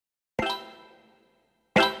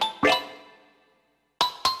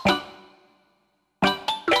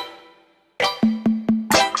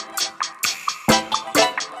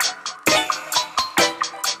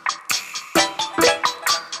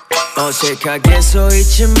어색하게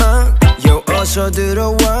서있지만 Yo 어서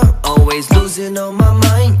들어와 Always losing on my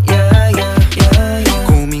mind yeah, yeah, yeah, yeah.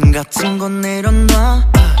 고민 같은 건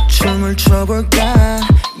내려놔 춤을 춰볼까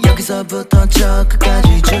여기서부터 저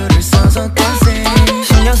끝까지 줄을 서서 dancing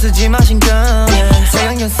신경 쓰지 마 신경 yeah.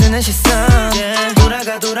 색안경 쓰는 시선 yeah.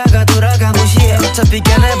 돌아가 무시해 어차피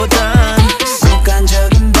걔네보단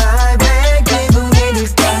습관적인 vibe에 기분이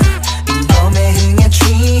들까 이 놈의 흥에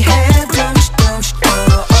취해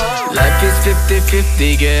Life is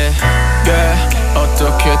 50-50 yeah. yeah.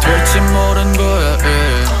 어떻게 될지 모른 거야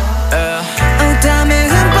yeah. 땀에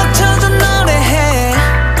흠뻑 젖어 노래해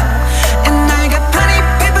And I got party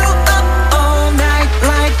people up all night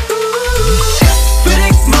like ooh Pretty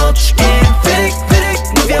much yeah pretty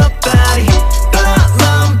move your body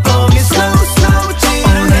바람만 보게 slow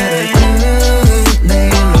지루해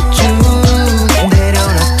내일로 쭉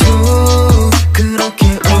내려놔 쭉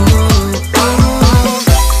그렇게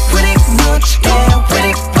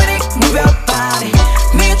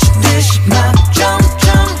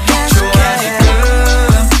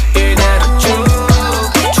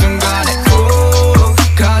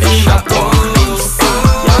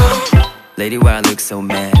Lady, why I look so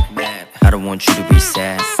mad? I don't want you to be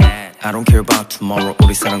sad. I don't care about tomorrow.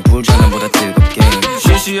 우리 사랑 불장난보다 뜨겁게.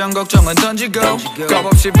 시시한 걱정은 던지고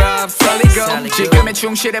겁없이 vibe 살리고 지금의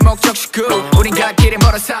충실의 목적식구 우린 갈 길이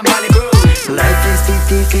멀어서 말리고 Life is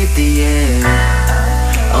 50-50 yeah.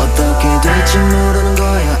 어떻게 될지 모르는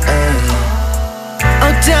거야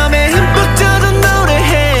땀에 흠뻑 젖어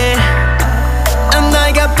노래해 And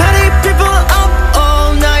I got party people up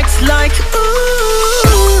all night like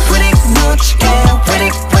ooh Pretty much yeah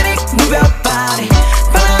pretty move your body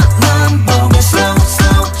바람만 보고 slow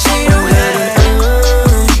지루해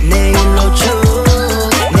내일로 쭉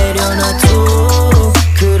내려놔 쭉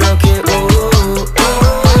그렇게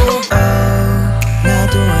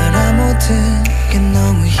나도 알아 모든 게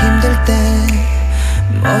너무 힘들 때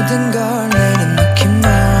모든 걸 내려놓기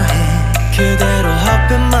뭐해 그대로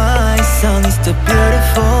hop in my song is the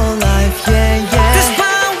beautiful life yeah yeah